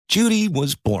Judy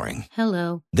was boring.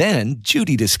 Hello. Then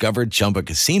Judy discovered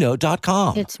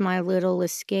ChumbaCasino.com. It's my little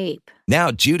escape. Now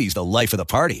Judy's the life of the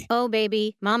party. Oh,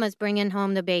 baby, mama's bringing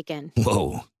home the bacon.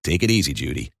 Whoa, take it easy,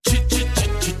 Judy.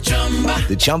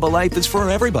 The Chumba life is for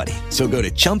everybody. So go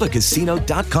to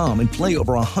ChumbaCasino.com and play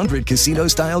over 100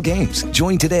 casino-style games.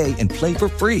 Join today and play for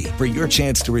free for your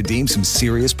chance to redeem some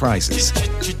serious prizes.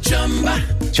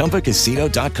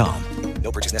 ChumbaCasino.com.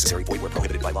 No purchase necessary. Void where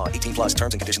prohibited by law. 18 plus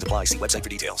terms and conditions apply. See website for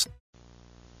details.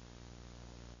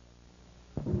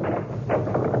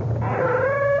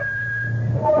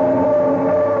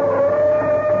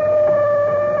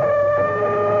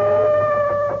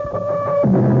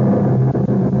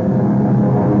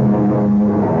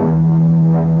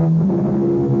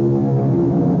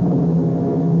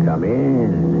 Come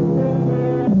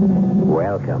in.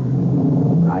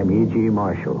 Welcome. I'm E.G.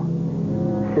 Marshall,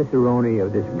 cicerone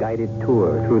of this guided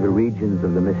tour through the regions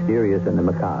of the mysterious and the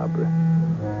macabre.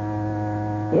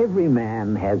 Every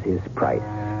man has his price,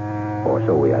 or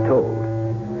so we are told.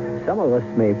 Some of us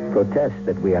may protest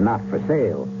that we are not for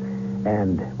sale,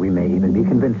 and we may even be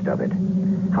convinced of it.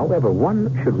 However,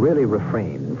 one should really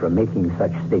refrain from making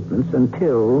such statements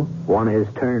until one has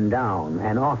turned down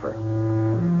an offer.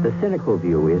 The cynical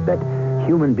view is that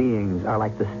human beings are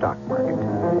like the stock market.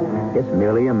 It's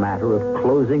merely a matter of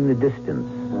closing the distance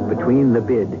between the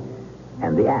bid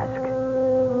and the ask.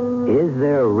 Is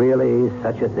there really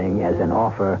such a thing as an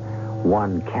offer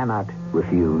one cannot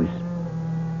refuse?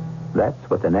 That's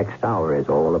what the next hour is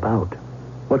all about.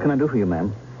 What can I do for you,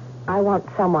 ma'am? I want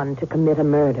someone to commit a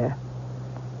murder.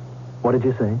 What did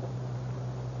you say?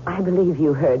 I believe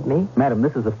you heard me. Madam,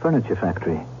 this is a furniture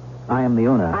factory. I am the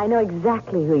owner. I know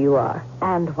exactly who you are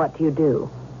and what you do.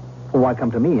 Why come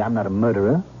to me? I'm not a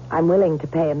murderer. I'm willing to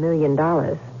pay $1 million.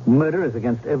 Murder is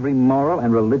against every moral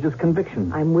and religious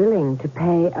conviction. I'm willing to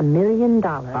pay $1 million.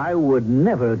 I would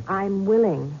never... I'm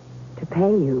willing to pay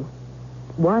you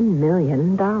 $1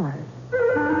 million.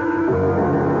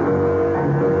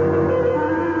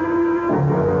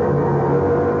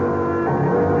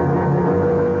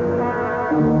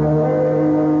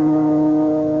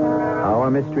 Our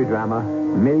mystery drama,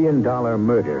 $1 Million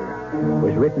Murder,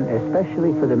 was written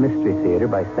especially for the Mystery Theater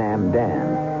by Sam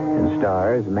Dan and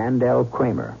stars Mandel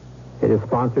Kramer. It is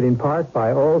sponsored in part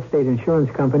by Allstate Insurance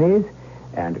Companies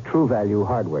and True Value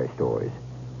Hardware Stores.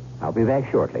 I'll be back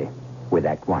shortly with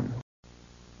Act One.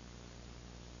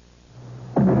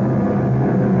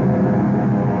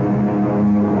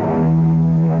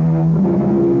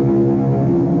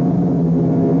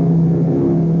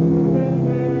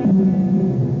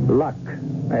 Luck,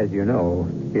 as you know,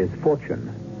 is fortune.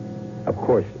 Of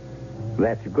course,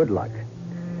 that's good luck.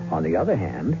 On the other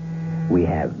hand, we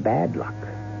have bad luck.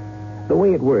 The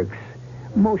way it works,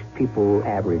 most people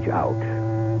average out,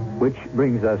 which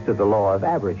brings us to the law of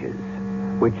averages,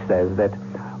 which says that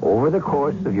over the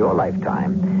course of your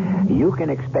lifetime, you can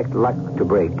expect luck to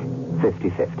break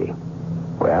 50-50.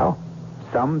 Well,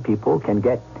 some people can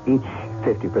get each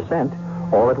 50%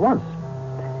 all at once.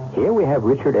 Here we have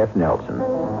Richard F. Nelson.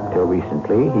 Till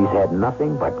recently, he's had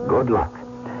nothing but good luck.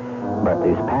 But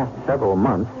these past several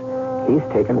months, he's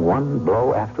taken one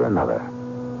blow after another.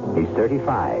 He's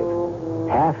 35,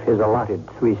 half his allotted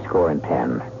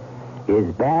 70.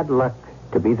 Is bad luck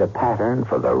to be the pattern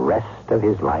for the rest of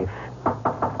his life?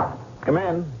 Come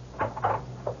in.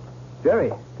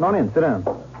 Jerry, come on in. Sit down.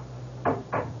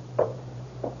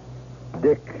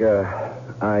 Dick,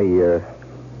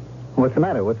 What's the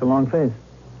matter? What's the long face?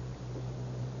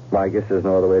 Well, I guess there's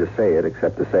no other way to say it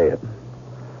except to say it.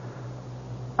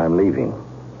 I'm leaving.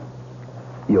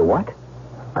 You're what?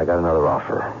 I got another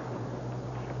offer.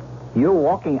 You're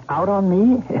walking out on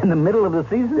me in the middle of the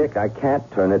season? Dick, I can't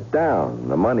turn it down.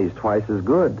 The money's twice as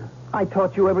good. I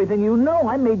taught you everything you know.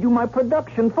 I made you my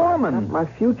production foreman. My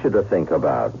future to think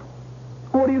about.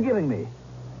 What are you giving me?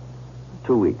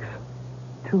 2 weeks.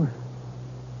 2.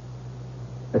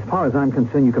 As far as I'm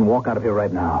concerned, you can walk out of here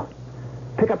right now.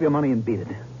 Pick up your money and beat it.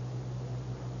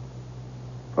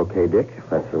 Okay, Dick, if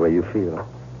that's the way you feel.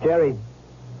 Jerry,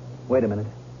 wait a minute.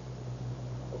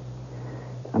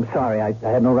 I'm sorry. I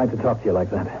had no right to talk to you like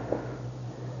that.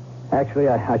 Actually,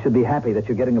 I should be happy that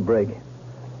you're getting a break.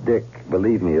 Dick,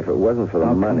 believe me, if it wasn't for the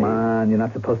money... Come on. You're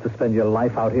not supposed to spend your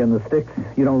life out here in the sticks.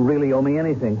 You don't really owe me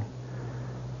anything.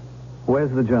 Where's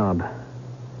the job?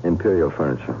 Imperial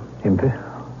Furniture.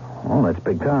 Oh, that's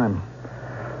big time.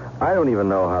 I don't even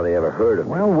know how they ever heard of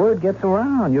me. Well, word gets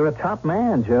around. You're a top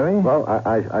man, Jerry. Well,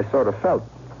 I sort of felt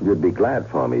you'd be glad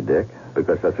for me, Dick,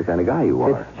 because that's the kind of guy you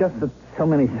are. It's just that so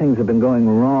many things have been going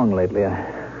wrong lately.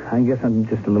 I guess I'm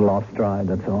just a little off stride,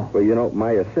 that's all. Well, you know,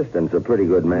 my assistant's a pretty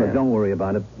good man. But don't worry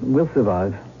about it. We'll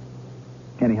survive.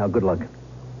 Anyhow, good luck.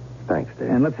 Thanks, Dick.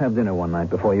 And let's have dinner one night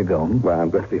before you go. Well, I'm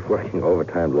going to be working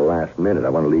overtime to the last minute. I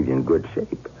want to leave you in good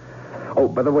shape. Oh,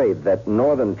 by the way, that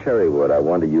northern cherry wood I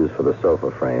wanted to use for the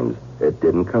sofa frames, it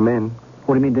didn't come in.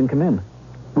 What do you mean didn't come in?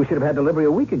 We should have had delivery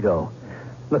a week ago.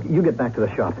 Look, you get back to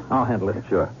the shop. I'll handle it.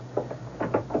 Sure.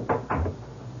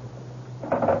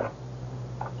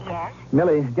 Yes?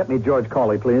 Millie, get me George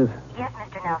Cawley, please. Yes,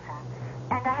 Mr. Nelson.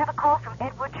 And I have a call from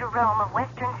Edward Jerome of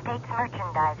Western States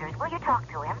Merchandisers. Will you talk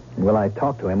to him? Will I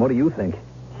talk to him? What do you think?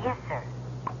 Yes, sir.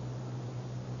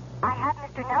 I have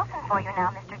Mr. Nelson for you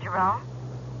now, Mr. Jerome.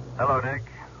 Hello, Dick.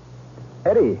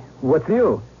 Eddie, what's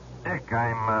new? Dick,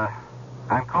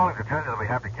 I'm calling to tell you that we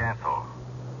have to cancel.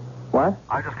 What?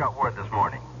 I just got word this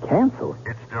morning. Cancel?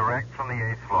 It's direct from the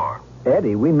 8th floor.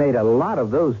 Eddie, we made a lot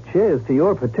of those chairs to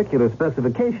your particular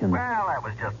specifications. Well, that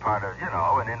was just part of,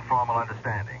 an informal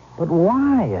understanding. But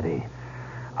why, Eddie?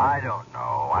 I don't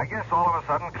know. I guess all of a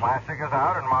sudden classic is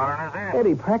out and modern is in.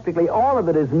 Eddie, practically all of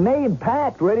it is made,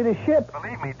 packed, ready to ship.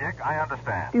 Believe me, Dick, I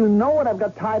understand. Do you know what I've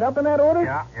got tied up in that order?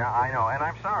 Yeah, I know, and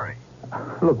I'm sorry.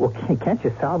 Look, well, can't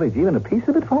you salvage even a piece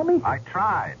of it for me? I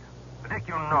tried. Dick,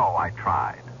 you know I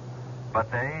tried.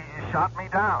 But they shot me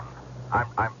down.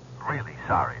 I'm really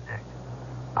sorry, Dick.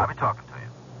 I'll be talking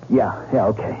to you. Yeah,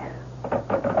 okay.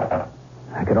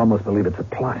 I could almost believe it's a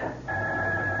plot.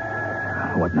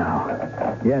 What now?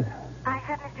 Yes? I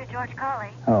have Mr. George Cawley.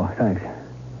 Oh, thanks.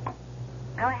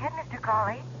 Go ahead, Mr.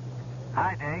 Cawley.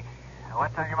 Hi, Dick.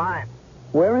 What's on your mind?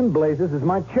 Where in blazes is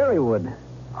my cherry wood?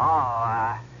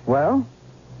 Oh, Well?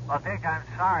 Well, Dick, I'm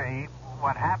sorry.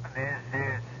 What happened is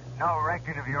there's no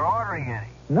record of your ordering any.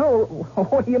 No,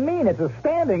 what do you mean? It's a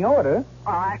standing order.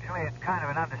 Well, actually, it's kind of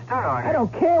an understood order. I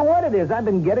don't care what it is. I've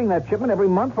been getting that shipment every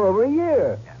month for over a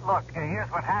year. Look, here's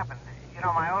what happened.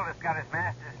 My oldest got his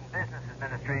master's in business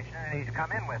administration, and he's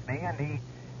come in with me, and he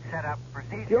set up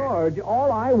procedures. George,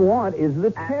 all I want is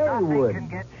the And cherry nothing wood. can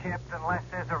get shipped unless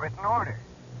there's a written order.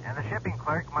 And the shipping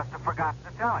clerk must have forgotten to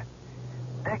tell it.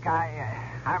 Dick,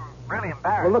 I'm really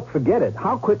embarrassed. Well, look, forget it.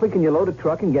 How quickly can you load a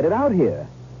truck and get it out here?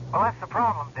 Well, that's the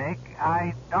problem, Dick.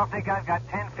 I don't think I've got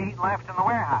 10 feet left in the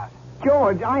warehouse.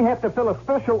 George, I have to fill a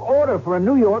special order for a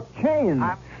New York chain.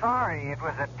 I'm sorry. It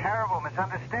was a terrible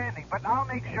misunderstanding, but I'll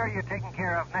make sure you're taken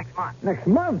care of next month. Next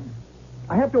month?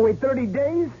 I have to wait 30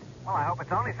 days? Well, I hope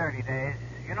it's only 30 days.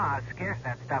 You know how scarce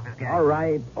that stuff is getting. All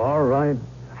right.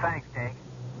 Thanks, Dick.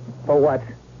 For what?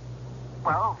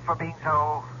 Well, for being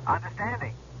so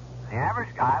understanding. The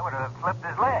average guy would have flipped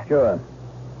his lid.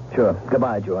 Sure.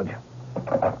 Goodbye, George. Yes,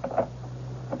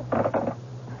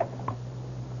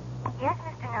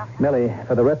 Mr. Nelson. Millie,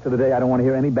 for the rest of the day, I don't want to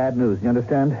hear any bad news. You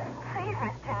understand? Please,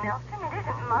 Mr. Nelson, it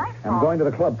isn't my fault. I'm going to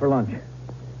the club for lunch.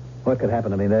 What could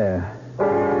happen to me there?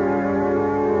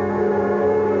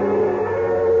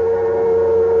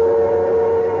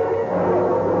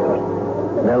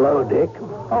 Hello, Dick.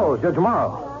 Oh, Judge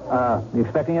Morrow. You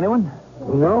expecting anyone?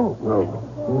 No.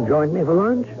 You joined me for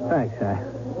lunch? Thanks.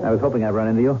 I was hoping I'd run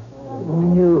into you.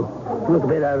 You look a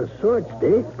bit out of sorts,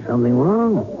 Dick. Something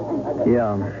wrong?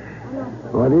 Yeah.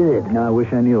 What is it? No, I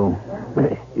wish I knew.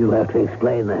 You'll have to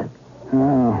explain that.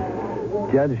 Oh.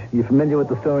 Judge, you familiar with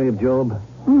the story of Job?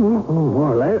 Mm-hmm.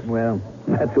 More or less. Well,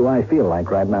 that's who I feel like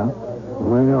right now.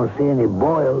 I don't see any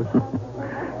boils.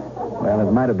 Well,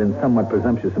 it might have been somewhat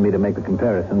presumptuous of me to make the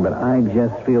comparison, but I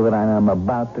just feel that I am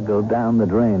about to go down the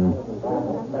drain.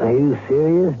 Are you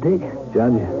serious, Dick?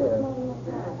 Judge,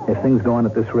 if things go on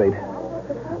at this rate,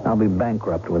 I'll be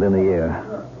bankrupt within a year.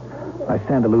 I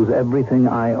stand to lose everything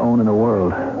I own in the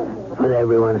world. But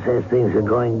everyone says things are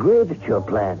going great at your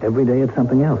plant. Every day it's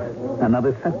something else.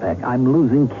 Another setback. I'm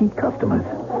losing key customers.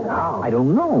 How? I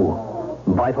don't know.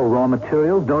 Vital raw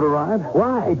materials don't arrive.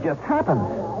 Why? It just happens.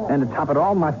 And to top it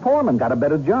all, my foreman got a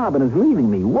better job and is leaving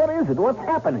me. What is it? What's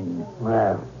happening?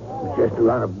 Well, it's just a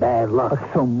lot of bad luck.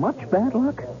 So much bad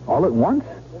luck? All at once?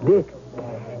 Dick,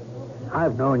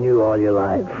 I've known you all your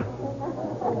life.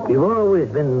 You've always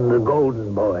been the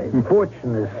golden boy.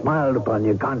 Fortune has smiled upon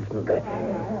you constantly.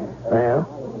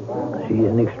 Well, she's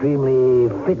an extremely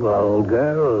fickle old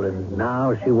girl, and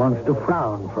now she wants to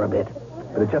frown for a bit.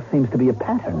 But it just seems to be a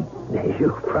pattern.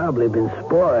 You've probably been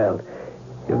spoiled.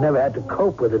 You've never had to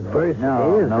cope with adversity.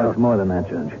 No, it's more than that,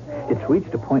 Judge. It's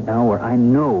reached a point now where I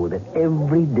know that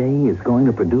every day is going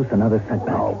to produce another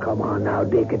setback. Oh, come on now,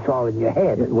 Dick. It's all in your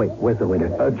head. Wait, where's the waiter?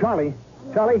 Charlie,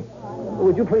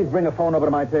 would you please bring a phone over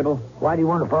to my table? Why do you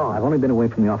want a phone? I've only been away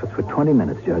from the office for 20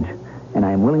 minutes, Judge, and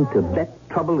I am willing to bet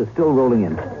trouble is still rolling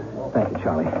in. Thank you,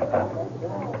 Charlie.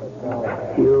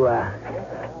 You,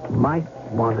 might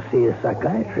want to see a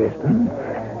psychiatrist,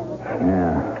 huh?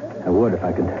 Yeah, I would if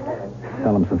I could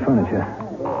sell him some furniture.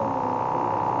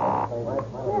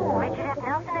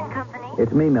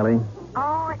 It's me, Millie.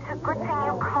 Oh, it's a good thing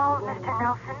you called, Mr.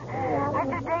 Nelson.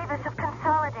 Mr. Davis of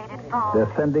Consolidated phoned.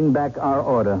 They're sending back our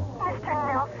order.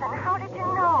 Mr. Nelson, how did you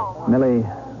know? Millie,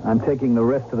 I'm taking the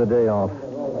rest of the day off.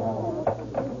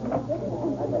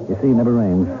 You see, it never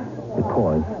rains. It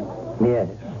pours. Yes.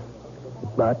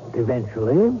 But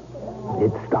eventually,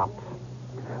 it stops.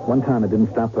 One time it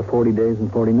didn't stop for 40 days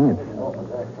and 40 nights.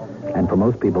 And for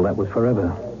most people, that was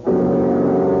forever.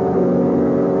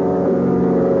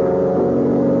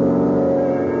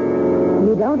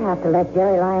 You don't have to let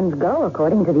Jerry Lyons go,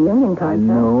 according to the union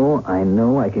contract. I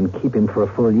know. I can keep him for a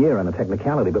full year on a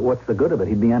technicality, but what's the good of it?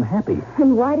 He'd be unhappy.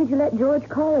 And why did you let George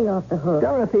Cawley off the hook?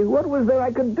 Dorothy, what was there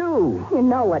I could do? You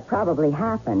know what probably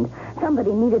happened.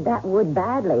 Somebody needed that wood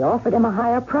badly, offered him a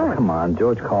higher price. Come on,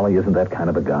 George Cawley isn't that kind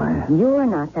of a guy. You're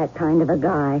not that kind of a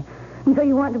guy. And so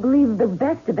you want to believe the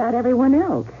best about everyone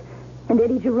else. And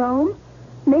Eddie Jerome?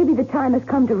 Maybe the time has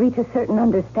come to reach a certain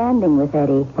understanding with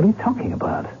Eddie. What are you talking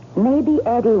about? Maybe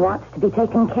Eddie wants to be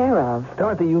taken care of.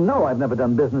 Dorothy, you know I've never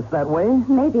done business that way.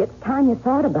 Maybe it's time you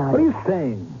thought about What are it. you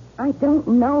saying? I don't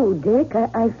know, Dick.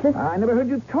 I just... I never heard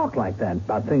you talk like that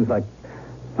about things like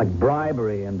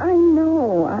bribery and... I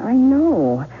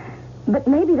know. But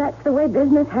maybe that's the way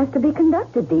business has to be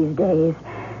conducted these days.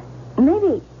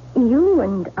 Maybe you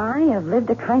and I have lived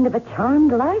a kind of a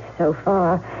charmed life so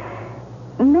far.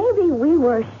 Maybe we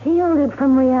were shielded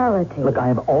from reality. Look, I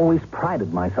have always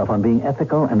prided myself on being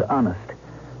ethical and honest.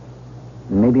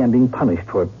 Maybe I'm being punished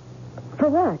for For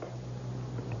what?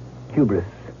 hubris,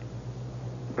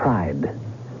 pride.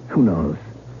 Who knows?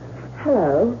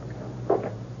 Hello.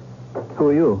 Who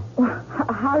are you?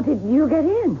 How did you get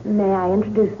in? May I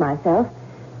introduce myself?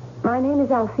 My name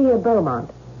is Althea Beaumont.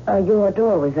 Your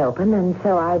door was open, and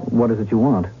so I... What is it you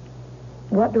want?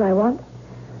 What do I want?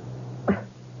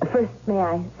 First, may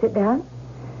I sit down?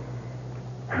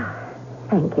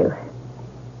 Thank you.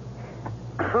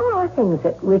 How are things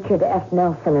at Richard F.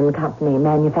 Nelson and Company,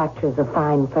 manufacturers of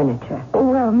fine furniture?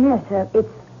 Well, miss, it's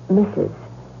Mrs.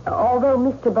 Although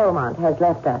Mr. Beaumont has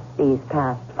left us these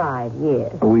past 5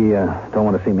 years. We don't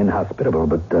want to seem inhospitable,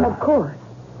 but... Of course.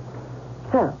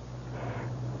 So,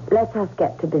 let us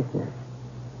get to business.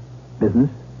 Business?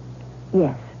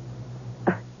 Yes.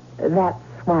 That's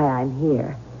why I'm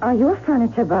here. Are you a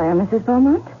furniture buyer, Mrs.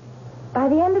 Beaumont? By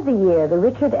the end of the year, the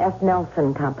Richard F.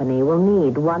 Nelson Company will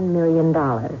need $1 million.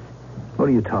 What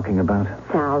are you talking about?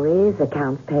 Salaries,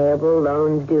 accounts payable,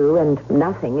 loans due, and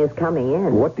nothing is coming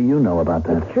in. What do you know about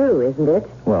that? It's true, isn't it?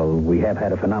 Well, we have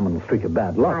had a phenomenal streak of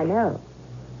bad luck. I know.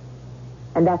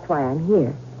 And that's why I'm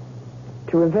here.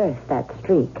 To reverse that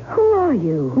streak. Who are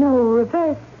you? No,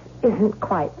 reverse isn't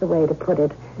quite the way to put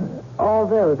it.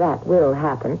 Although that will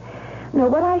happen. No,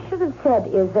 what I should have said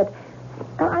is that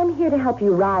I'm here to help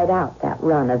you ride out that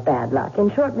run of bad luck.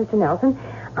 In short, Mr. Nelson,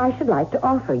 I should like to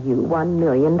offer you $1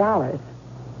 million.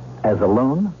 As a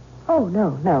loan? Oh,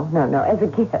 no, as a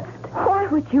gift. Why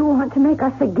would you want to make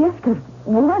us a gift of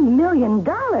 $1 million?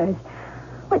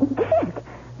 But, Dick,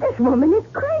 this woman is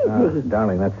crazy.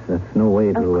 Darling, that's no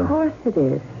way to... Of course it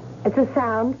is. It's a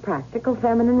sound, practical,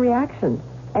 feminine reaction.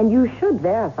 And you should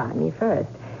verify me first.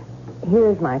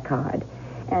 Here's my card.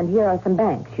 And here are some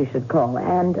banks you should call,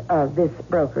 and this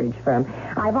brokerage firm.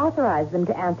 I've authorized them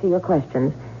to answer your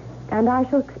questions. And I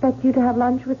shall expect you to have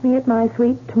lunch with me at my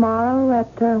suite tomorrow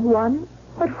at 1.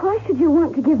 But why should you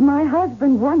want to give my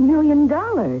husband $1 million?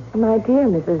 My dear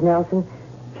Mrs. Nelson,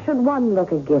 should one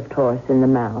look a gift horse in the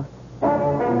mouth?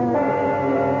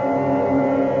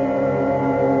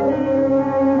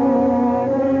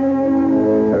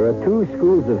 There are two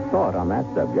schools of thought on that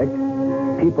subject.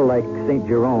 People like St.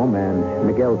 Jerome and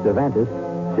Miguel Cervantes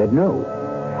said no.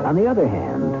 On the other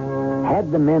hand,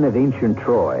 had the men of ancient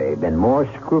Troy been more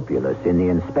scrupulous in the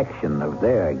inspection of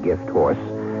their gift horse,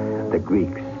 the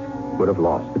Greeks would have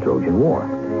lost the Trojan War.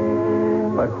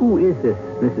 But who is this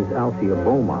Mrs. Althea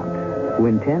Beaumont who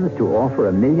intends to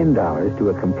offer $1 million to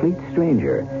a complete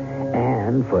stranger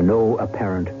and for no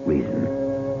apparent reason?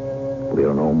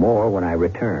 We'll know more when I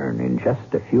return in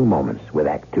just a few moments with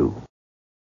Act 2.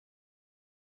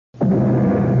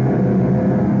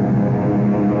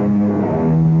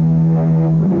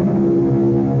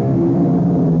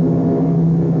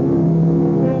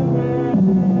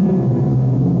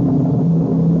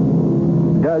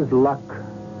 Does luck,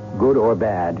 good or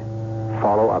bad,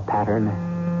 follow a pattern?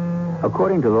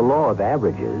 According to the law of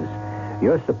averages,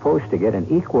 you're supposed to get an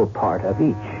equal part of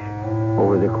each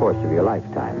over the course of your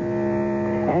lifetime.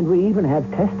 And we even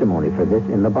have testimony for this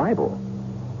in the Bible.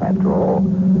 After all,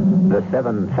 the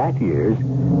 7 fat years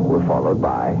were followed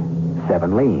by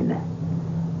 7 lean,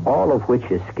 all of which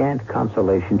is scant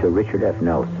consolation to Richard F.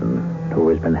 Nelson who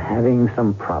has been having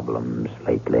some problems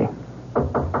lately.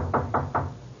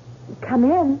 Come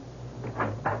in.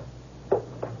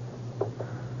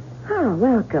 Oh,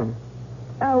 welcome.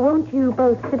 Won't you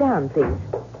both sit down, please?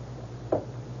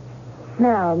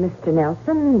 Now, Mr.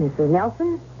 Nelson, Mrs.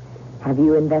 Nelson, have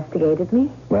you investigated me?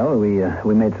 Well,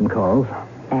 we made some calls.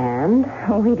 And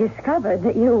we discovered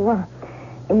that you're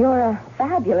a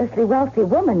fabulously wealthy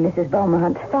woman, Mrs.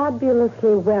 Beaumont.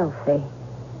 Fabulously wealthy.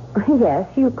 Yes,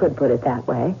 you could put it that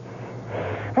way.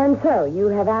 And so, you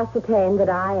have ascertained that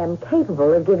I am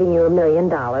capable of giving you $1 million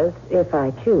if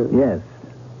I choose. Yes,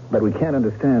 but we can't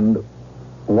understand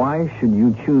why should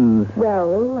you choose...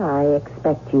 Well, I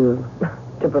expect you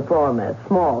to perform a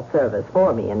small service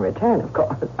for me in return, of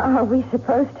course. Are we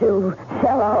supposed to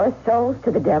sell our souls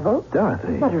to the devil?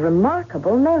 Dorothy. What a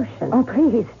remarkable notion. Oh,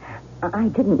 please. I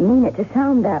didn't mean it to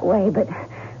sound that way, but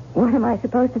what am I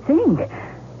supposed to think?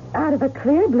 Out of a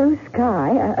clear blue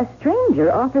sky, a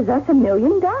stranger offers us $1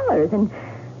 million. And,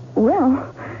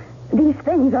 well, these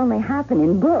things only happen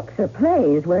in books or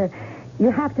plays where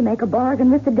you have to make a bargain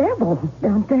with the devil,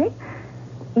 don't they?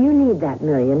 You need that $1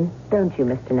 million, don't you,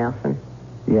 Mr. Nelson?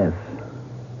 Yes.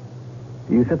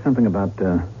 You said something about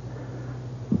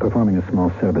performing a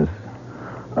small service.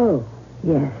 Oh,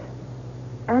 yes.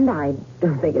 And I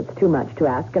don't think it's too much to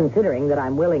ask, considering that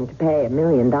I'm willing to pay $1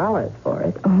 million for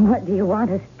it. What do you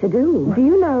want us to do? Do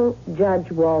you know Judge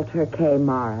Walter K.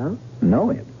 Morrow? Know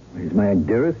him. He's my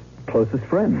dearest, closest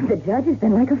friend. The judge has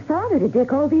been like a father to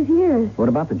Dick all these years. What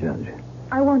about the judge?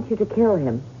 I want you to kill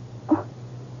him. Oh.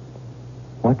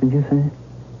 What did you say?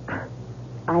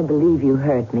 I believe you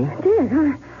heard me. Dick,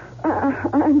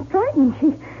 I'm frightened.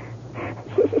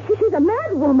 She's a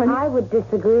mad woman. I would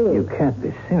disagree. You can't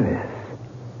be serious.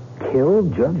 Kill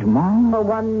Judge Morrow? For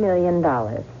 $1 million.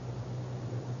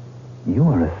 You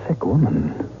are a sick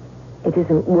woman. It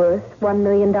isn't worth $1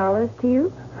 million to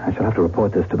you? I shall have to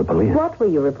report this to the police. What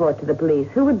will you report to the police?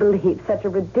 Who would believe such a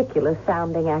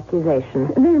ridiculous-sounding accusation?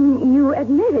 Then you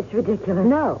admit it's ridiculous.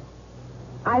 No.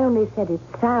 I only said it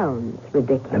sounds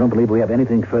ridiculous. I don't believe we have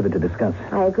anything further to discuss.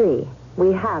 I agree.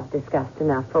 We have discussed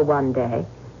enough for one day.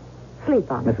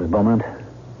 Sleep on it. Mrs. Beaumont,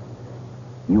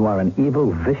 you are an evil,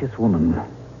 vicious woman.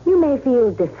 You may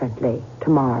feel differently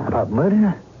tomorrow. About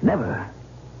murder? Never.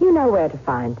 You know where to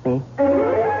find me.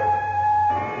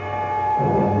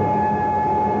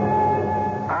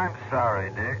 I'm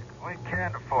sorry, Dick. We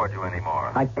can't afford you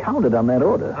anymore. I counted on that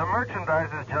order. The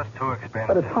merchandise is just too expensive.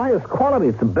 But it's highest quality.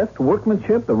 It's the best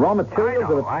workmanship, the raw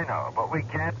materials. I know, but we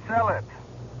can't sell it.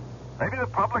 Maybe the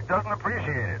public doesn't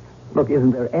appreciate it. Look,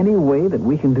 isn't there any way that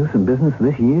we can do some business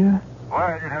this year?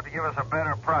 Well, you'd have to give us a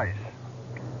better price.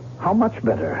 How much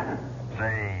better?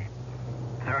 Say,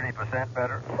 30%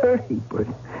 better?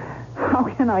 30%? How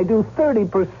can I do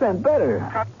 30% better?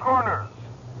 Cut corners.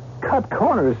 Cut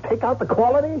corners? Take out the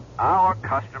quality? Our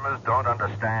customers don't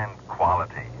understand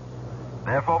quality.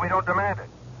 Therefore, we don't demand it.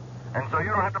 And so you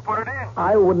don't have to put it in.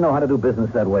 I wouldn't know how to do business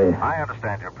that way. I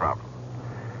understand your problem.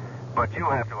 But you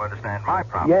have to understand my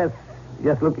problem. Yes.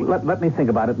 Yes, look, let me think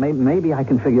about it. Maybe I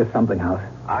can figure something out.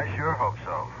 I sure hope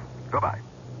so. Goodbye.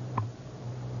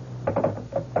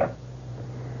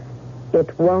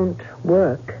 It won't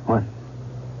work. What?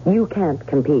 You can't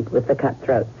compete with the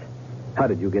cutthroats. How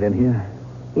did you get in here?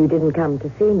 You didn't come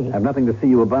to see me. I have nothing to see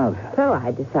you about. So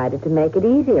I decided to make it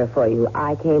easier for you.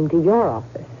 I came to your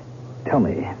office. Tell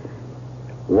me,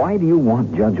 why do you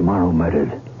want Judge Morrow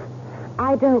murdered?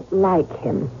 I don't like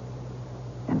him.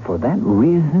 And for that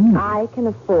reason? I can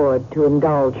afford to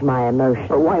indulge my emotions.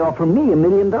 But why offer me $1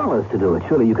 million to do it?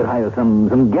 Surely you could hire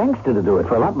some gangster to do it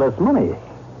for a lot less money.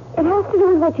 It has to do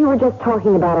with what you were just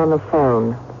talking about on the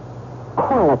phone.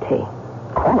 Quality.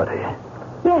 Quality?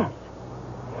 Yes.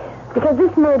 Because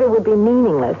this murder would be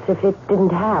meaningless if it didn't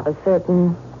have a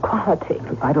certain quality.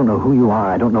 I don't know who you are.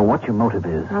 I don't know what your motive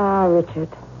is. Ah, Richard.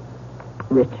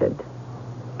 Richard.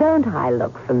 Don't I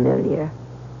look familiar?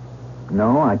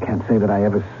 No, I can't say that I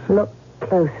ever... Look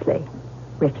closely,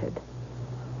 Richard.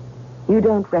 You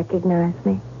don't recognize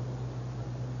me?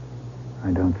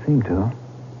 I don't seem to.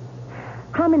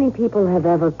 How many people have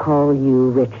ever called you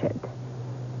Richard?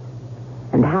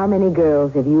 And how many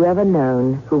girls have you ever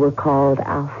known who were called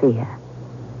Althea?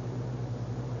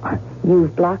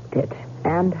 You've blocked it,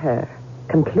 and her,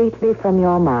 completely from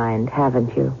your mind,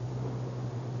 haven't you?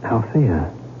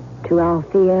 Althea? To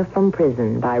Althea from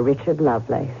Prison by Richard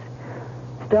Lovelace.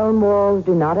 Stone walls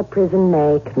do not a prison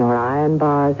make, nor iron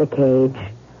bars a cage.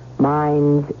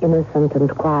 Minds innocent and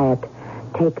quiet,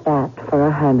 take that for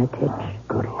a hermitage.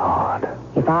 Good Lord.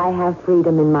 If I have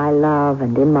freedom in my love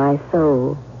and in my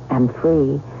soul, am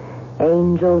free,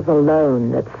 Angels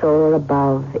alone that soar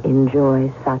above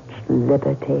enjoy such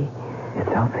liberty. It's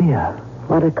Althea.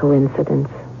 What a coincidence.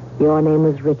 Your name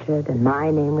was Richard and my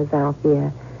name was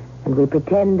Althea, and we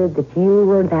pretended that you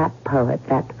were that poet,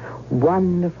 that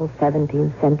wonderful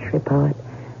 17th century poet.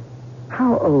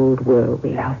 How old were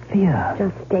we? Althea.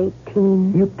 Just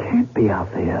 18. You can't be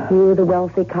Althea. You, the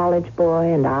wealthy college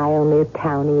boy, and I, only a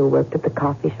townie who worked at the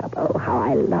coffee shop. Oh, how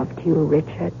I loved you,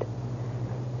 Richard.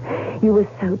 You were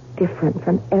so different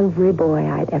from every boy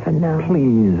I'd ever known.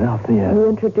 Please, Althea. You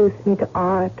introduced me to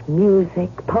art,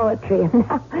 music, poetry,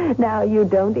 and now you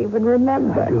don't even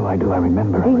remember. I do. I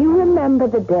remember. Do you remember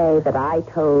the day that I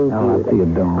told No, you Althea,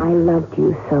 don't. I loved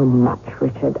you so much,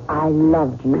 Richard? I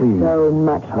loved you Please. so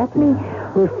much. Let me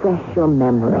refresh your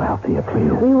memory. No, Althea,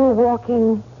 please. We were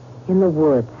walking in the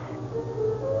woods,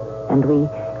 and we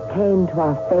came to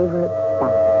our favorite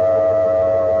spot.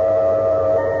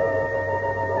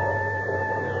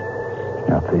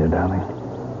 Althea, darling.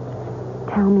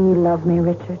 Tell me you love me,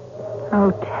 Richard.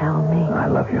 Oh, tell me. I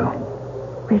love you.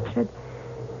 Richard,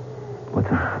 What's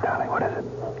the matter, darling? What is it?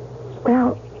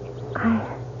 well,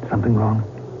 Something wrong?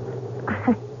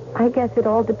 I guess it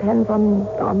all depends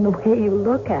on the way you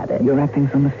look at it. You're acting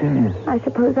so mysterious. I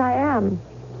suppose I am.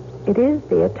 It is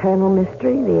the eternal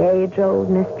mystery, the age-old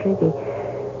mystery,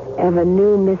 the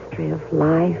ever-new mystery of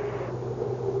life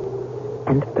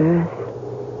and birth.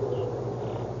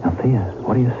 Althea,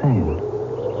 what are you saying?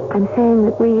 I'm saying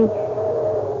that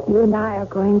you and I are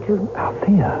going to...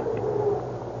 Althea.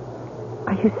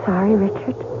 Are you sorry,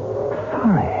 Richard?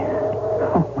 Sorry.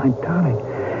 Oh, my darling.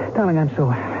 Darling, I'm so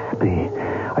happy.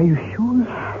 Are you sure?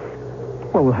 Yes.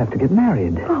 Well, we'll have to get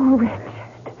married. Oh,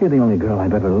 Richard. You're the only girl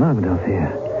I've ever loved,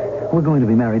 Althea. We're going to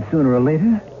be married sooner or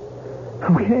later.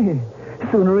 Okay.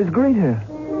 Sooner is greater.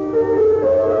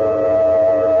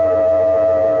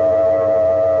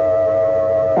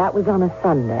 That was on a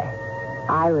Sunday.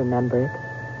 I remember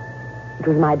it. It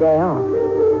was my day off.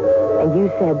 And you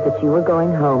said that you were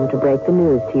going home to break the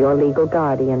news to your legal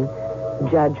guardian,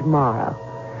 Judge Morrow.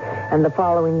 And the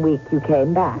following week you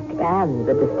came back, and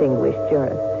the distinguished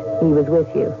jurist. He was with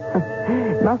you.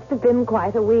 Must have been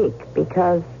quite a week,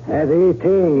 because... At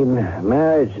 18,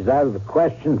 marriage is out of the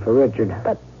question for Richard.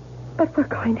 But we're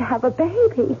going to have a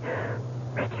baby.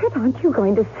 Richard, aren't you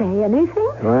going to say anything?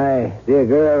 Why, dear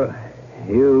girl,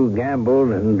 you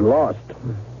gambled and lost.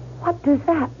 What does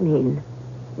that mean?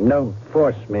 Don't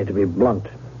force me to be blunt.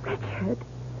 Richard,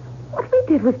 what we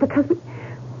did was because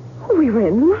we were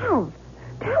in love.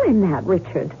 Tell him that,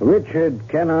 Richard. Richard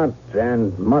cannot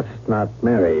and must not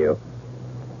marry you.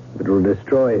 It will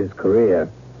destroy his career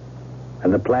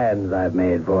and the plans I've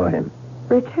made for him.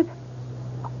 Richard,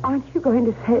 aren't you going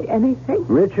to say anything?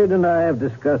 Richard and I have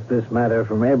discussed this matter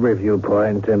from every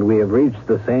viewpoint, and we have reached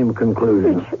the same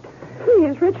conclusion. Richard,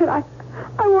 please, Richard, I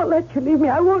won't let you leave me.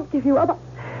 I won't give you up.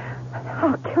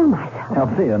 I'll kill myself.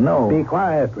 Althea, no. Be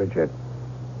quiet, Richard.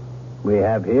 We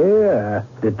have here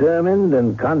a determined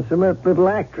and consummate little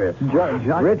actress. Judge,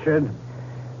 Richard,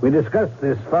 we discussed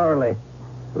this thoroughly.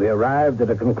 We arrived at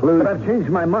a conclusion. But I've changed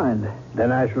my mind.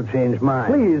 Then I shall change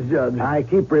mine. Please, Judge. I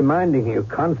keep reminding you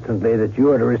constantly that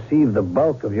you are to receive the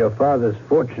bulk of your father's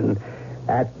fortune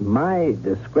at my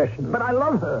discretion. But I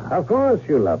love her. Of course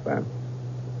you love her.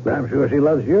 But I'm sure she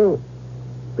loves you.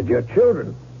 But your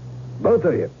children, both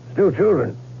of you, still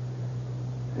children.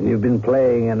 And you've been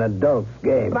playing an adult's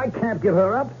game. But I can't give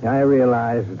her up. I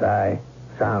realize that I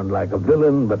sound like a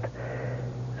villain, but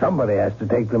somebody has to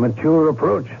take the mature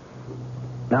approach.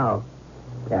 Now,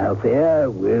 Althea,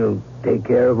 we'll take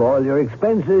care of all your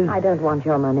expenses. I don't want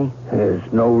your money. There's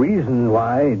no reason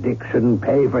why Dick shouldn't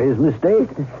pay for his mistake.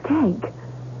 Mistake?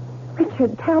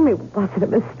 Richard, tell me, was it a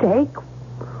mistake?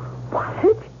 Was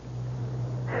it?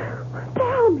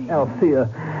 Tell me. Althea.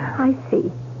 I see.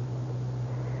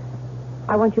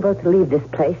 I want you both to leave this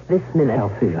place this minute.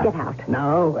 Althea. Get out.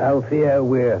 Now, Althea,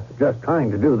 we're just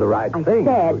trying to do the right I thing.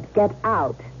 said get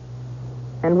out.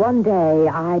 And one day,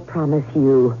 I promise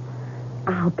you,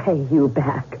 I'll pay you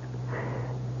back.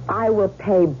 I will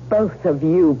pay both of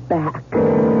you back.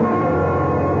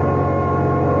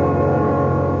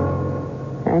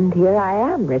 And here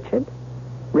I am, Richard,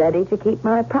 ready to keep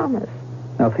my promise.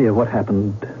 Althea, what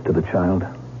happened to the child?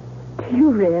 Do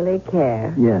you really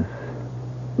care? Yes.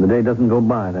 The day doesn't go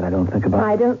by that I don't think about.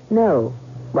 I don't know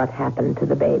what happened to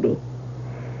the baby.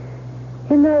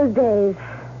 In those days,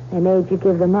 they made you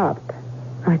give them up.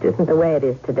 It isn't the way it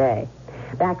is today.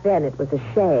 Back then, it was a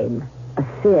shame, a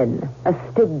sin, a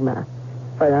stigma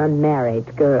for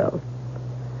unmarried girls.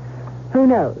 Who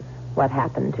knows what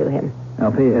happened to him?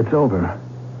 Althea, it's over.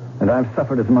 And I've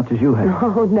suffered as much as you have.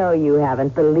 Oh, no, you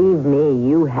haven't. Believe me,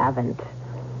 you haven't.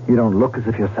 You don't look as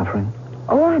if you're suffering.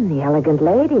 Oh, I'm the elegant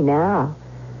lady now.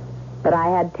 But I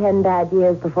had 10 bad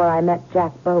years before I met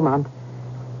Jack Beaumont.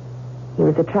 He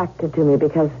was attracted to me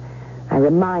because I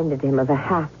reminded him of a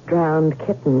half-drowned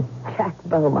kitten, Jack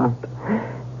Beaumont.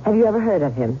 Have you ever heard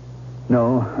of him?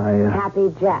 No,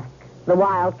 Happy Jack, the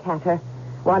wildcatter.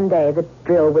 One day the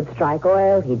drill would strike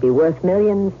oil, he'd be worth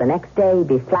millions. The next day he'd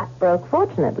be flat broke.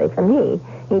 Fortunately for me,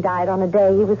 he died on a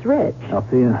day he was rich.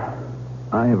 Althea,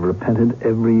 I have repented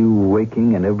every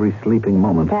waking and every sleeping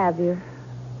moment. Have you?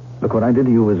 Look, what I did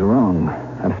to you was wrong.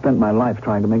 I've spent my life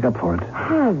trying to make up for it.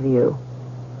 Have you?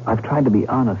 I've tried to be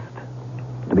honest,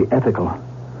 to be ethical.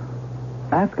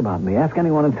 Ask about me. Ask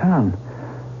anyone in town.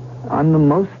 I'm the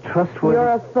most trustworthy... You're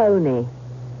a phony.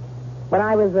 When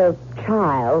I was a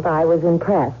child, I was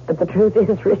impressed. But the truth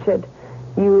is, Richard,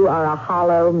 you are a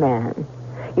hollow man.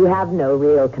 You have no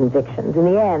real convictions. In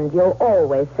the end, you'll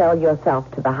always sell yourself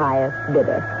to the highest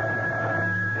bidder.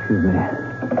 Excuse me.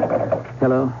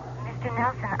 Hello? Mr.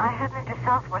 Nelson, I have Mr.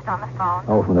 Southworth on the phone.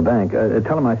 Oh, from the bank.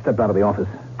 Tell him I stepped out of the office.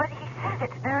 But he says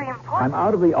it's very important. I'm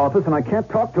out of the office and I can't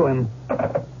talk to him.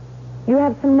 You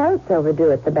have some notes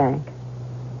overdue at the bank.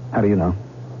 How do you know?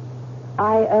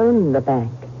 I own the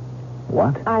bank.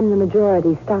 What? I'm the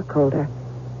majority stockholder.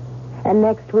 And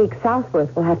next week,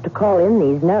 Southworth will have to call in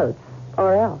these notes,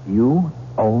 or else. You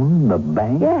own the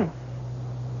bank? Yes.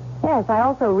 Yes, I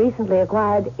also recently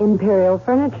acquired Imperial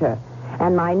Furniture.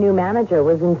 And my new manager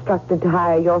was instructed to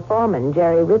hire your foreman,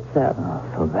 Jerry Rizzo.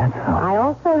 Oh, so that's how... I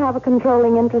also have a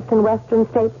controlling interest in Western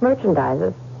States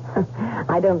merchandisers.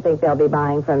 I don't think they'll be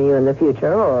buying from you in the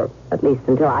future, or at least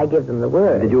until I give them the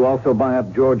word. Did you also buy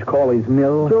up George Cawley's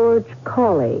mill? George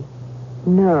Cawley?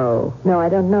 No, I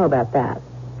don't know about that.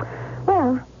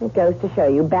 Well, it goes to show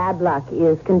you bad luck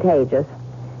is contagious.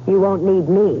 You won't need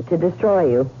me to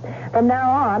destroy you. From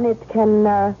now on, it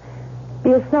can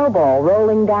be a snowball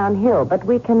rolling downhill, but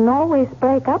we can always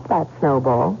break up that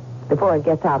snowball before it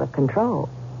gets out of control.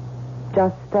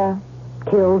 Just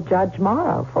kill Judge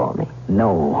Morrow for me.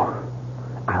 No,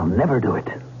 I'll never do it.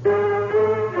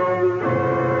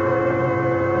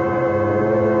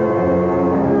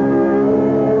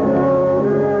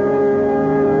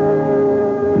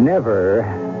 Never,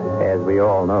 as we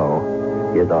all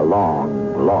know, is a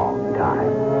long, long time.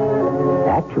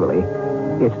 Actually,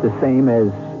 it's the same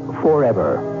as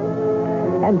forever.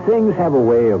 And things have a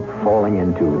way of falling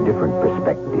into different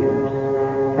perspectives.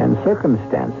 And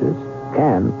circumstances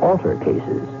can alter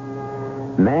cases.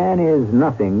 Man is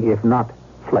nothing if not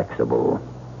flexible.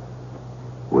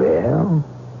 Well,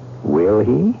 will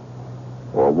he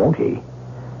or won't he?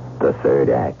 The third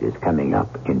act is coming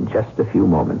up in just a few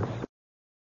moments.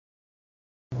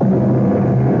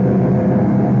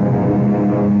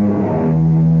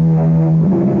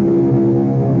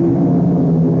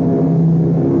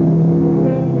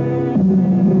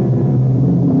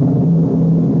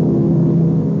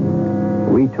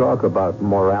 We talk about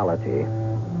morality.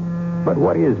 But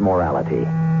what is morality?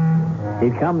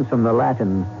 It comes from the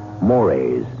Latin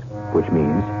mores, which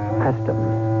means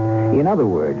customs. In other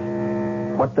words,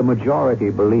 what the majority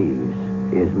believes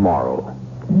is moral.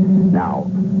 Now,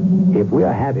 if we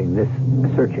are having this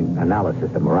searching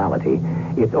analysis of morality,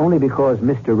 it's only because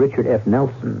Mr. Richard F.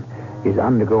 Nelson is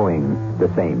undergoing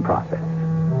the same process.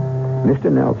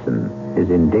 Mr. Nelson is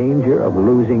in danger of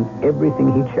losing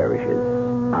everything he cherishes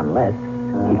unless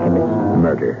he commits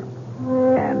murder.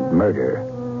 And murder,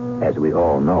 as we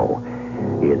all know,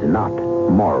 is not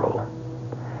moral.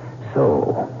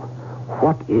 So,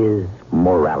 what is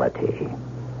morality?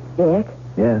 Dick?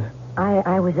 Yes?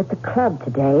 I was at the club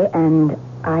today, and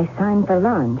I signed for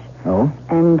lunch. Oh?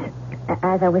 And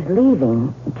as I was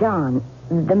leaving, John,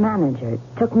 the manager,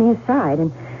 took me aside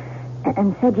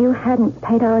and said you hadn't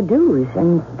paid our dues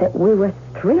and that we were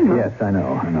 3 months. Yes, I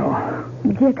know.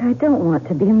 Dick, I don't want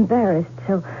to be embarrassed,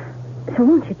 so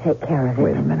won't you take care of it?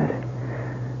 Wait a minute.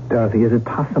 Dorothy, is it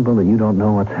possible that you don't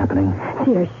know what's happening?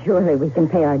 Dear, surely we can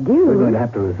pay our dues. We're going to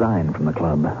have to resign from the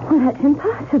club. Well, that's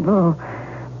impossible.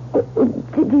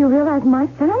 Do you realize my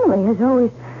family has always...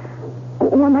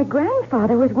 Well, my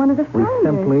grandfather was one of the We founders.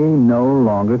 simply no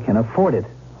longer can afford it.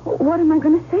 What am I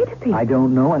going to say to people? I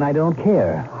don't know, and I don't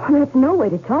care. Well, that's no way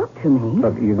to talk to me.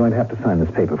 Look, you're going to have to sign this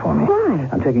paper for me. Why?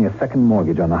 I'm taking a second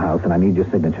mortgage on the house, and I need your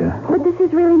signature. But this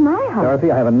is really my house.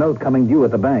 Dorothy, I have a note coming due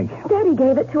at the bank. Daddy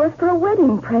gave it to us for a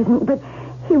wedding present, but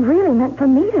he really meant for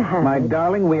me to have My it.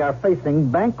 darling, we are facing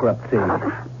bankruptcy.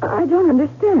 I don't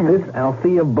understand. This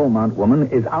Althea Beaumont woman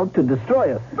is out to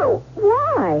destroy us. Oh,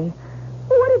 why?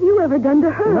 What have you ever done to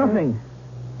her?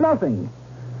 Nothing.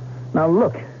 Now,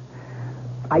 look.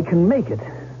 I can make it,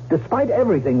 despite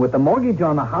everything, with the mortgage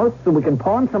on the house so we can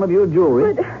pawn some of your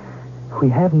jewelry. We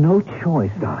have no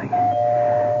choice, darling.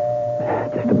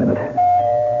 Just a minute.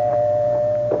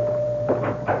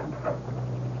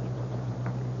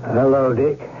 Hello,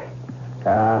 Dick.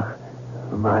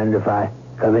 Mind if I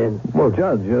come in? Well,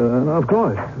 Judge, of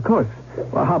course.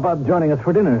 Well, how about joining us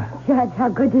for dinner? Judge, how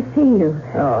good to see you.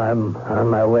 Oh, I'm on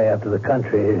my way up to the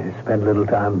country to spend a little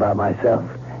time by myself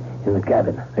in the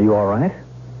cabin. Are you all right?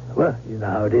 Well, you know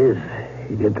how it is.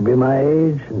 You get to be my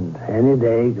age, and any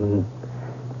day can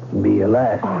be your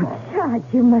last. Oh, Judge,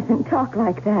 you mustn't talk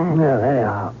like that. Well,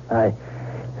 anyhow, I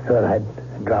thought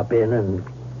I'd drop in and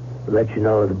let you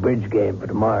know the bridge game for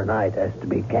tomorrow night has to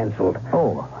be canceled.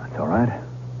 Oh, that's all right.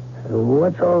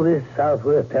 What's all this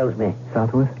Southworth tells me?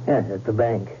 Southworth? Yes, at the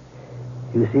bank.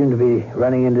 You seem to be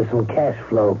running into some cash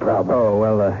flow problems. Oh,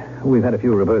 well, we've had a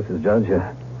few reverses, Judge.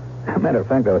 Matter of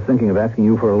fact, I was thinking of asking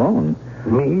you for a loan.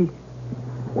 Me?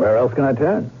 Where else can I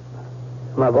turn?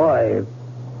 My boy,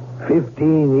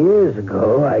 15 years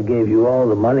ago, I gave you all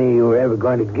the money you were ever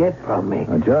going to get from me.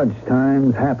 Judge,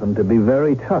 times happen to be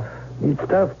very tough. It's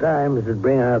tough times that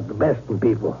bring out the best in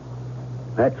people.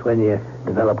 That's when you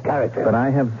develop character. But I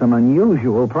have some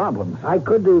unusual problems. I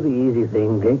could do the easy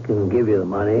thing, Dick, and give you the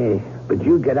money, but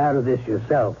you get out of this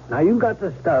yourself. Now, you've got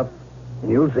the stuff,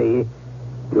 and you'll see.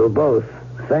 You'll both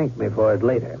thank me for it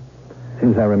later.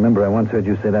 Seems I remember I once heard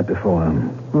you say that before.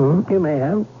 You may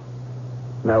have.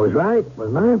 And I was right,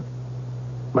 wasn't I?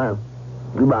 Well,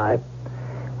 goodbye.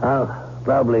 I'll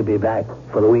probably be back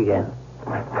for the weekend.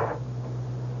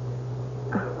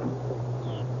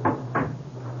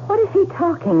 What is he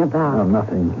talking about? Oh,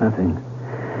 nothing.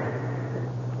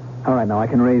 All right, now I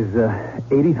can raise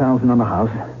 $80,000 on the house.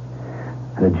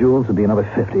 And the jewels will be another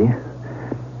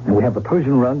 $50,000. And we have the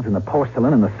Persian rugs and the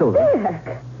porcelain and the silver.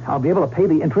 Dick! I'll be able to pay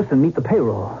the interest and meet the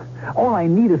payroll. All I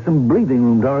need is some breathing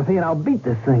room, Dorothy, and I'll beat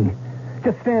this thing.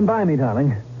 Just stand by me,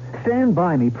 darling. Stand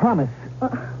by me, promise.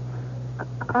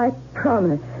 I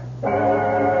promise.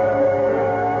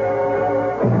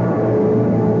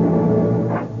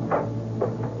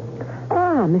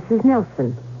 Mrs.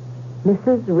 Nelson.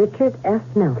 Mrs. Richard F.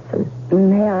 Nelson.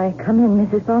 May I come in,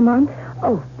 Mrs. Beaumont?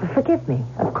 Oh, forgive me.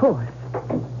 Of course.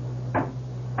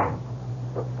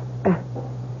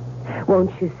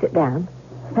 Won't you sit down?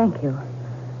 Thank you.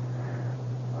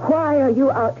 Why are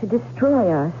you out to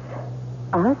destroy us?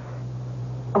 Us?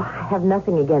 Oh, I have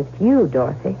nothing against you,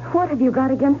 Dorothy. What have you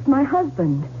got against my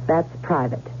husband? That's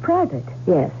private. Private?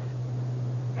 Yes.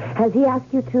 Has he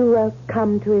asked you to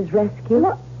come to his rescue?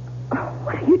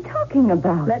 What are you talking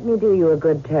about? Let me do you a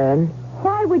good turn.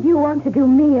 Why would you want to do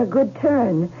me a good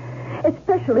turn?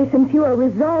 Especially since you are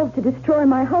resolved to destroy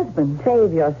my husband.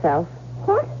 Save yourself.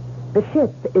 What? The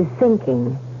ship is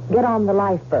sinking. Get on the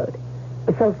lifeboat.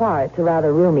 So far, it's a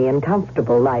rather roomy and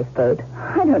comfortable lifeboat.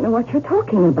 I don't know what you're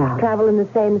talking about. Travel in the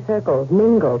same circles.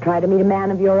 Mingle. Try to meet a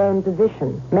man of your own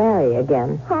position. Marry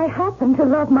again. I happen to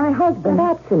love my husband.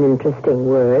 That's an interesting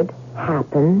word.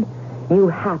 Happen. You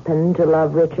happen to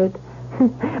love Richard.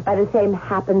 By the same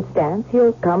happenstance,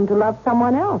 you'll come to love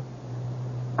someone else.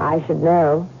 I should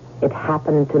know. It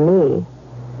happened to me.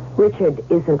 Richard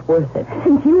isn't worth it.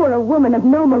 Since you are a woman of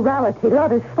no morality,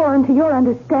 love is foreign to your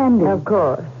understanding. Of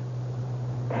course.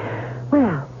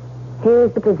 Well,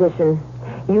 here's the position.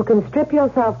 You can strip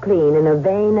yourself clean in a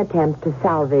vain attempt to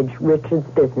salvage Richard's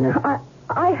business.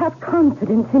 I have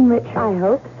confidence in Richard. I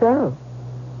hope so.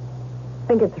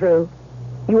 Think it through.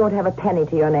 You won't have a penny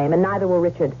to your name, and neither will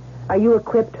Richard. Are you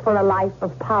equipped for a life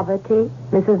of poverty,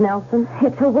 Mrs. Nelson?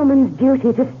 It's a woman's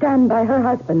duty to stand by her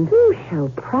husband. You show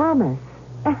promise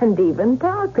and even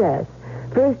progress.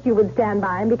 First you would stand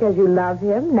by him because you love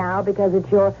him, now because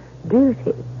it's your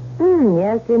duty.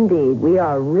 Yes, indeed. We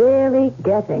are really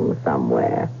getting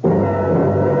somewhere.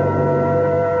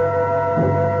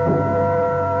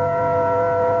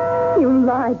 You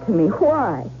lied to me.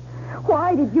 Why?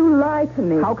 Why did you lie to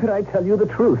me? How could I tell you the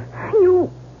truth? You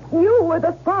were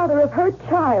the father of her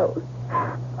child.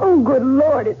 Oh, good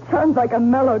Lord, it sounds like a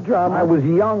melodrama. I was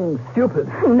young, stupid.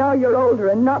 Now you're older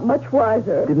and not much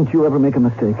wiser. Didn't you ever make a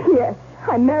mistake? Yes,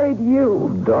 I married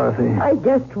you. Dorothy. I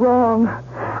guessed wrong.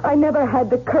 I never had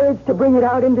the courage to bring it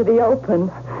out into the open.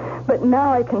 But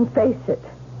now I can face it.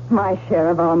 My share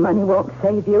of our money won't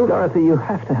save you. Dorothy, you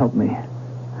have to help me.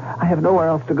 I have nowhere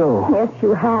else to go. Yes,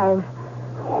 you have.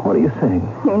 What are you saying?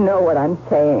 You know what I'm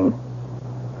saying.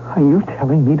 Are you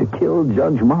telling me to kill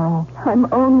Judge Morrow? I'm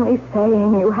only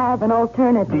saying you have an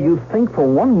alternative. Do you think for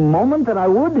one moment that I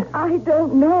would? I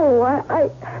don't know.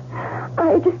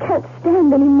 I just can't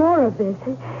stand any more of this.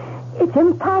 It's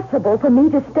impossible for me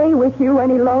to stay with you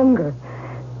any longer.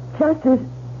 Just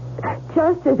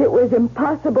as it was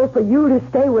impossible for you to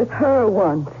stay with her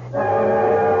once.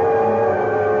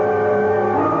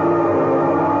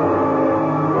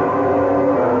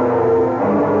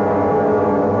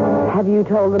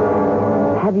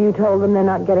 you told them they're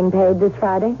not getting paid this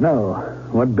Friday? No.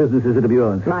 What business is it of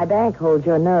yours? My bank holds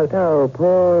your note. Oh,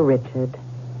 poor Richard.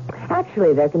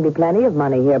 Actually, there can be plenty of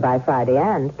money here by Friday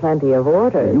and plenty of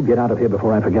orders. You get out of here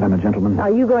before I forget I'm a gentleman.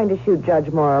 Are you going to shoot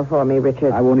Judge Morrow for me,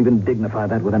 Richard? I won't even dignify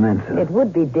that with an answer. It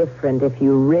would be different if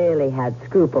you really had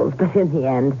scruples, but in the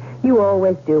end, you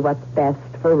always do what's best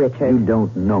for Richard. You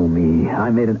don't know me.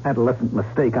 I made an adolescent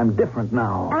mistake. I'm different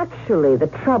now. Actually, the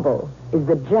trouble is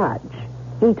the judge.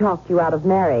 He talked you out of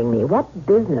marrying me. What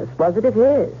business was it of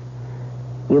his?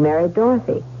 You married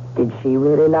Dorothy. Did she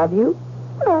really love you?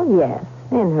 Well, yes,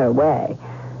 in her way.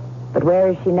 But where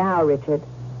is she now, Richard?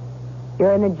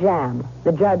 You're in a jam.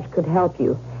 The judge could help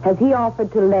you. Has he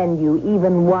offered to lend you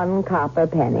even one copper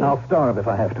penny? I'll starve if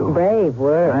I have to. Brave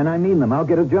word. And I mean them. I'll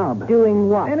get a job. Doing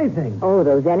what? Anything. Oh,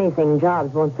 those anything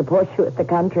jobs won't support you at the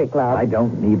country club. I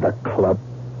don't need the club.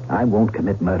 I won't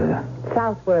commit murder.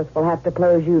 Southworth will have to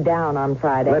close you down on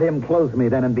Friday. Let him close me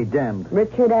then and be damned.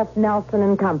 Richard F. Nelson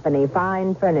and Company,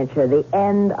 fine furniture, the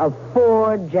end of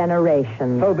 4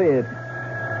 generations. So be it.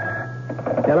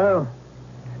 Hello?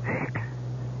 Dick,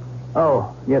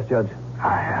 Oh, yes, Judge.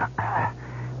 I'm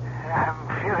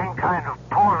feeling kind of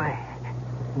poorly.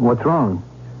 What's wrong?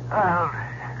 Well,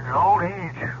 old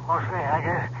age, mostly, I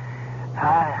guess.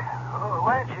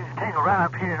 Why don't you take a run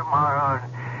up here tomorrow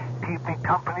and keep me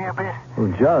company a bit?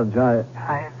 Well, Judge, I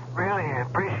really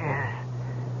appreciate it.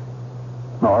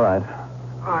 All right.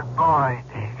 Good boy,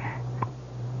 Dick.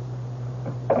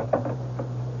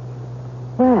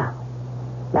 Well,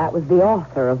 that was the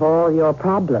author of all your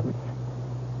problems.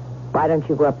 Why don't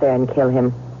you go up there and kill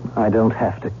him? I don't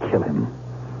have to kill him.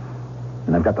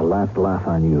 And I've got the last laugh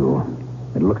on you.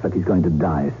 It looks like he's going to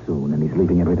die soon, and he's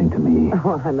leaving everything to me.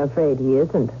 Oh, I'm afraid he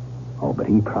isn't. Oh, but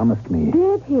he promised me.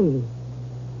 Did he?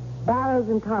 Barrows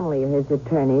and Connolly are his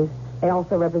attorneys. They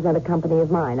also represent a company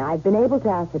of mine. I've been able to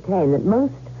ascertain that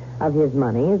most of his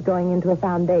money is going into a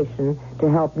foundation to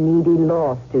help needy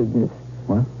law students.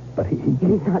 What? But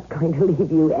He's not going to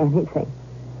leave you anything.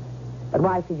 But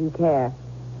why should you care?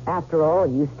 After all,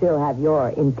 you still have your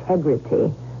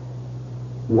integrity.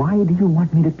 Why do you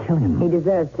want me to kill him? He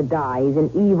deserves to die. He's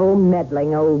an evil,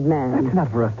 meddling old man. That's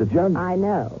not for us to judge. I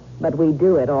know, but we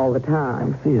do it all the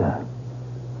time. Althea,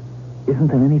 isn't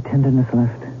there any tenderness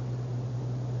left?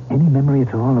 Any memory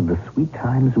at all of the sweet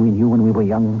times we knew when we were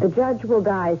young? The judge will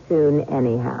die soon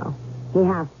anyhow. He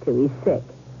has to. He's sick.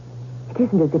 It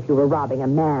isn't as if you were robbing a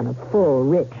man of full,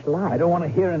 rich life. I don't want to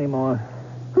hear anymore.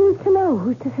 Who's to know?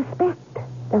 Who's to suspect?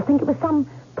 They'll think it was some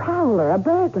prowler, a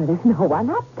burglar. There's no one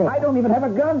up there. I don't even have a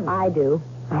gun. I do.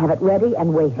 I have it ready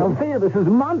and waiting. Althea, this is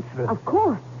monstrous. Of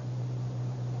course.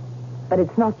 But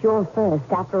it's not your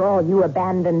first. After all, you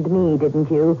abandoned me,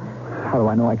 didn't you? How do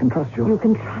I know I can trust you? You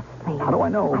can trust me. How do I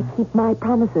know? I keep my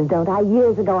promises, don't I?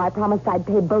 Years ago, I promised I'd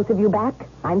pay both of you back.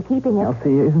 I'm keeping it.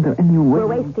 Althea, isn't there any way... We're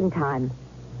wasting time.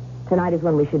 Tonight is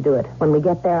when we should do it. When we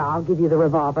get there, I'll give you the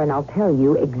revolver, and I'll tell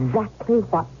you exactly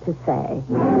what to say.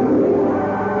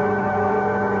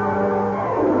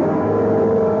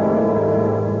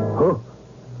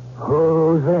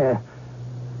 Who's there?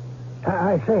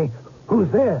 I say, who's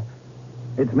there?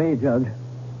 It's me, Judge.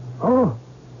 Oh,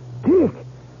 Dick.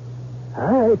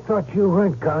 I thought you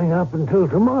weren't coming up until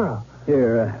tomorrow.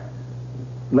 Here,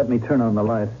 let me turn on the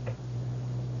light.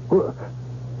 Who's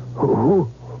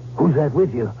that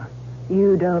with you?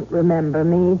 You don't remember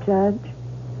me, Judge?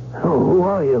 Who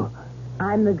are you?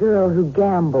 I'm the girl who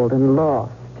gambled and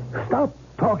lost. Stop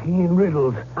talking in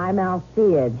riddles. I'm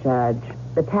Althea, Judge.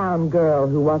 The town girl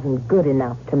who wasn't good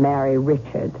enough to marry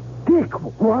Richard. Dick,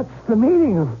 what's the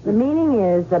meaning of... The meaning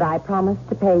is that I promised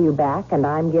to pay you back, and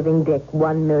I'm giving Dick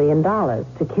 $1 million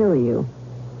to kill you.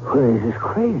 Well, this is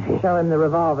crazy. Show him the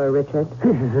revolver, Richard.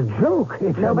 This is a joke.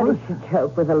 It's Nobody should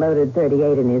joke with a loaded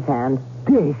 .38 in his hand.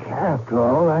 Dick, after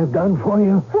all I've done for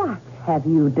you... What have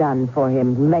you done for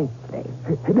him lately?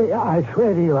 I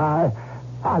swear to you,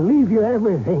 I'll leave you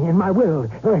everything in my will.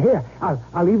 Here,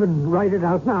 I'll even write it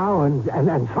out now and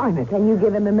sign it. Can you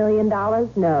give him $1 million?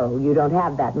 No, you don't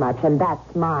have that much, and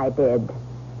that's my bid.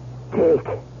 Dick,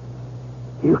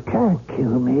 you can't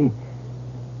kill me.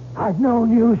 I've known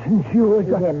you since you were...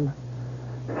 Shoot him.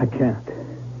 I can't.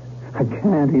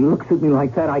 He looks at me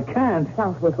like that. I can't.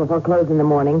 Southworth will foreclose in the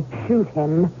morning. Shoot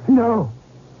him. No,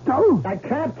 don't. I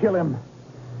can't kill him.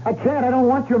 I can't. I don't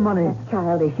want your money. That's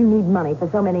childish. You need money for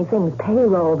so many things.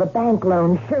 Payroll, the bank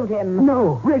loan. Shoot him.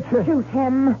 No, Richard. Shoot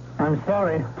him. I'm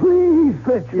sorry. Please,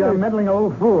 Richard. You're a meddling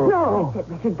old fool. No. That's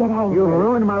it, Richard. Get angry. You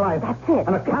ruined my life. That's it.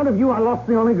 On account of you, I lost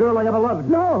the only girl I ever loved.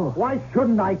 No. Why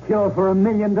shouldn't I kill for $1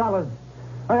 million? I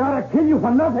ought to kill you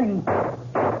for nothing.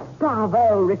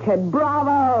 Bravo, Richard.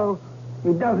 Bravo.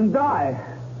 He doesn't die.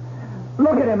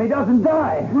 Look at him. He doesn't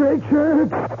die.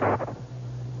 Richard!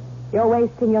 You're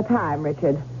wasting your time,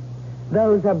 Richard.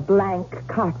 Those are blank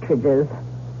cartridges.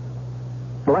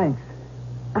 Blanks.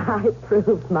 I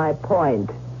proved my point.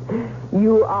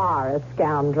 You are a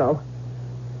scoundrel.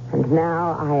 And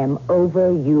now I am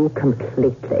over you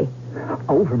completely.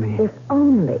 Over me? If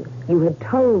only you had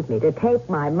told me to take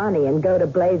my money and go to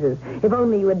blazes. If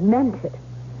only you had meant it.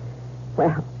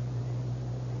 Well,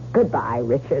 goodbye,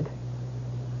 Richard.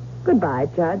 Goodbye,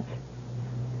 Judge.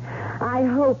 I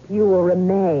hope you will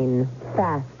remain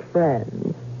fast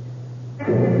friends.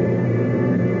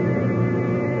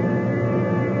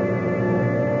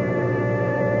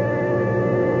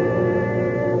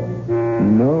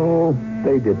 No,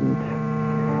 they didn't.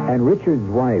 And Richard's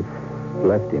wife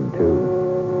left him,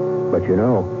 too. But you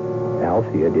know,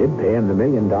 Althea did pay him the $1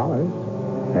 million.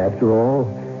 After all,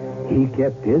 he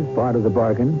kept his part of the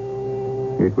bargain.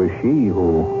 It was she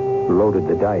who loaded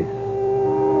the dice.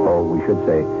 Or we should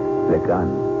say, the gun.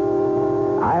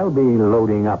 I'll be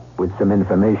loading up with some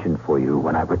information for you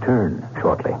when I return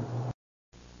shortly.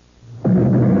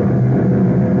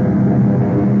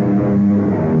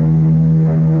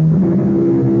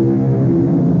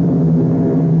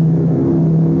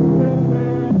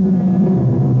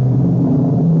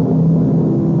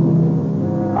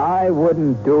 I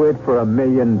wouldn't do it for $1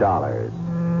 million.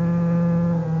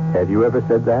 Have you ever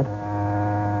said that?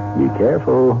 Be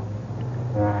careful.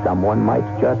 Someone might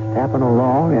just happen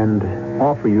along and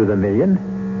offer you the $1 million,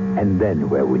 and then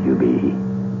where would you be?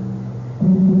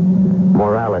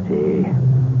 Morality.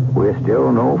 We're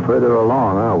still no further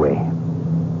along, are we?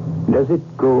 Does it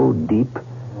go deep,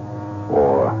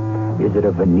 or is it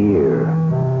a veneer?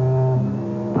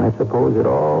 I suppose it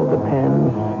all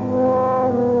depends.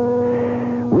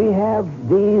 We have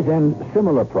these and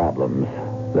similar problems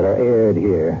that are aired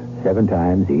here 7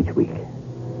 times each week.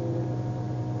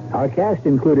 Our cast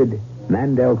included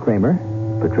Mandel Kramer,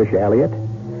 Patricia Elliott,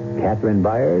 Catherine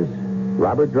Byers,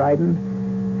 Robert Dryden,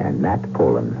 and Nat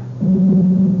Polan.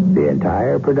 The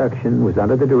entire production was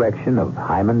under the direction of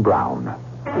Hyman Brown.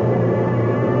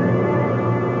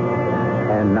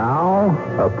 And now,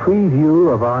 a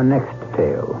preview of our next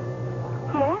tale.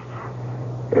 Yes?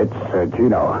 It's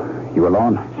Gino. You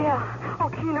alone? Yeah. Oh,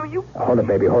 Gino, you... Hold it,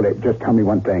 baby, hold it. Just tell me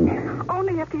one thing.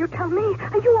 Only after you tell me.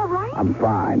 Are you all right? I'm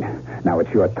fine. Now it's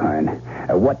your turn.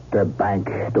 What bank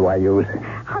do I use?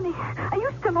 Honey, are you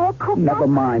still all cooked Never up?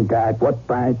 mind that. What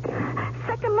bank?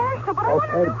 Second National, but I want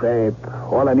to Okay, know... babe.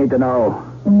 All I need to know.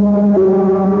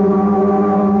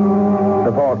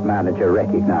 The vault manager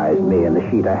recognized me, and the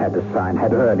sheet I had to sign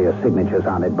had earlier signatures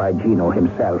on it by Gino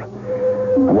himself.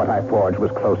 And what I forged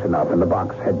was close enough, and the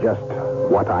box had just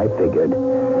what I figured.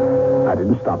 I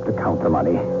didn't stop to count the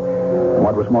money.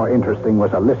 What was more interesting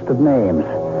was a list of names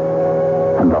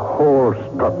and the whole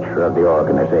structure of the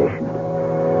organization.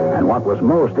 And what was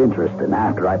most interesting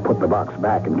after I put the box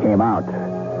back and came out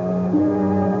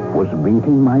was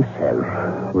meeting myself.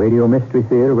 Radio Mystery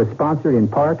Theater was sponsored in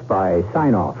part by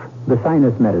Sign-Off, the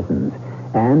Sinus Medicines,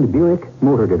 and Buick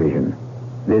Motor Division.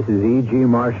 This is E.G.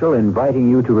 Marshall inviting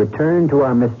you to return to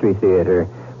our Mystery Theater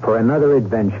for another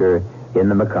adventure in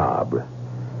the macabre.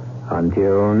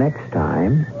 Until next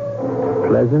time,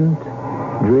 pleasant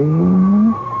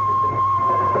dreams.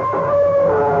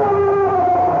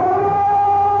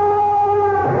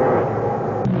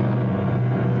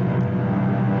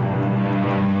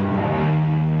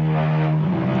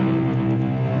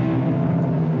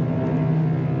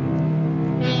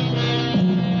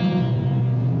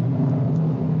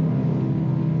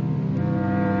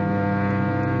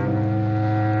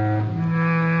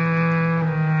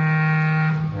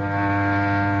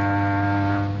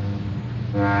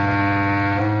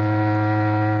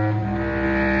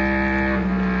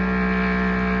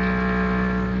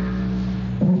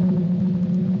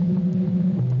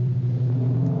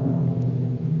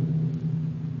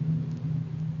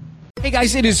 Hey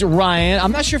guys, it is Ryan.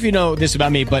 I'm not sure if you know this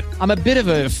about me, but I'm a bit of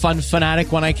a fun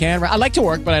fanatic when I can. I like to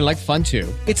work, but I like fun too.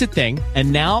 It's a thing.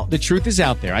 And now the truth is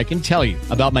out there. I can tell you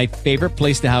about my favorite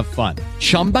place to have fun.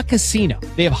 Chumba Casino.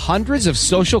 They have hundreds of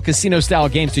social casino style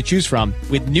games to choose from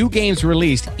with new games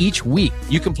released each week.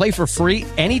 You can play for free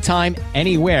anytime,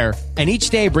 anywhere. And each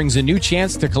day brings a new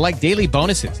chance to collect daily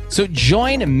bonuses. So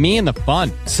join me in the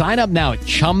fun. Sign up now at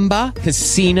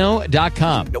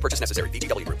ChumbaCasino.com. No purchase necessary.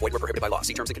 VGW Group. Void where prohibited by law.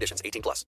 See terms and conditions. 18+.